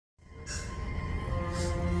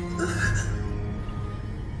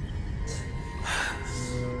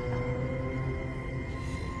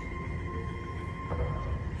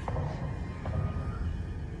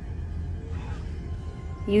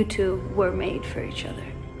You two were made for each other.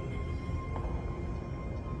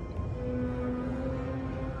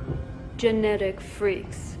 Genetic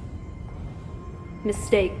freaks.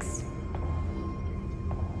 Mistakes.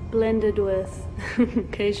 Blended with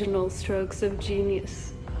occasional strokes of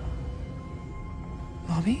genius.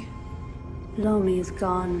 Mommy? Lomi is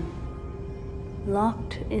gone.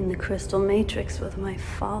 Locked in the crystal matrix with my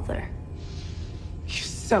father. You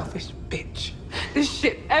selfish bitch. This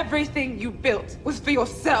shit, everything you built was for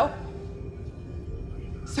yourself.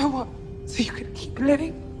 So what? So you could keep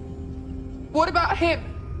living? What about him?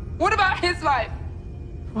 What about his life?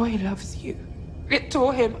 Roy loves you. It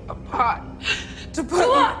tore him apart. To put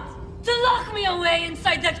What? To lock me away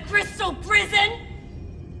inside that crystal prison?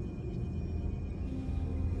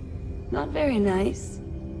 Not very nice.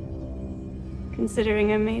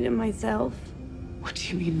 Considering I made it myself. What do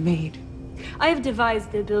you mean made? I have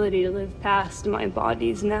devised the ability to live past my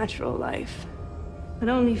body's natural life. But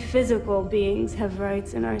only physical beings have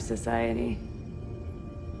rights in our society.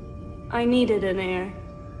 I needed an heir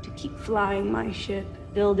to keep flying my ship,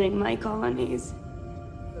 building my colonies.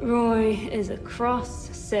 Roy is a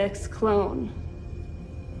cross-sex clone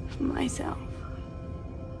of myself.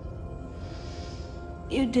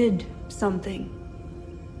 You did something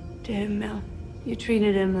to him, Mel. You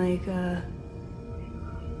treated him like a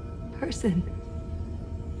person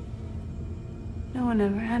no one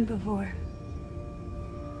ever had before.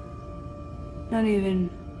 Not even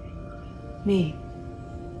me.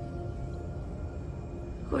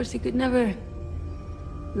 Of course, he could never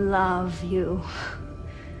love you.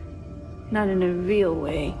 Not in a real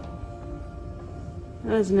way.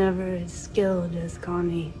 I was never as skilled as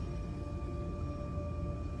Connie.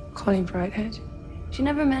 Connie Brighthead? She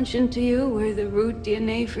never mentioned to you where the root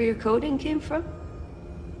DNA for your coding came from?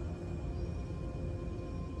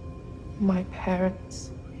 My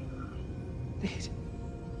parents.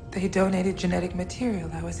 They donated genetic material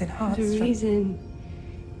that was enhanced.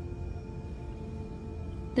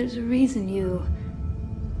 There's a reason you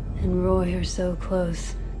and Roy are so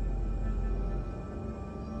close.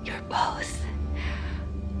 You're both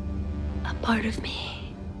a part of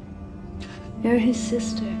me. You're his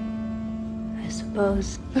sister, I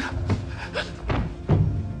suppose.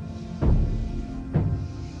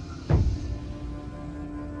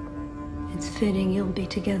 It's fitting you'll be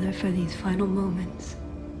together for these final moments.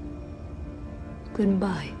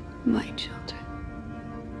 Goodbye, my children.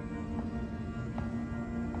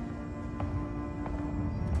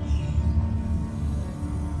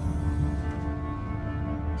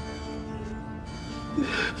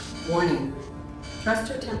 Warning.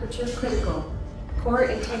 Thruster temperature critical. Core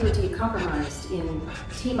integrity compromised in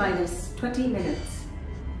T-minus 20 minutes.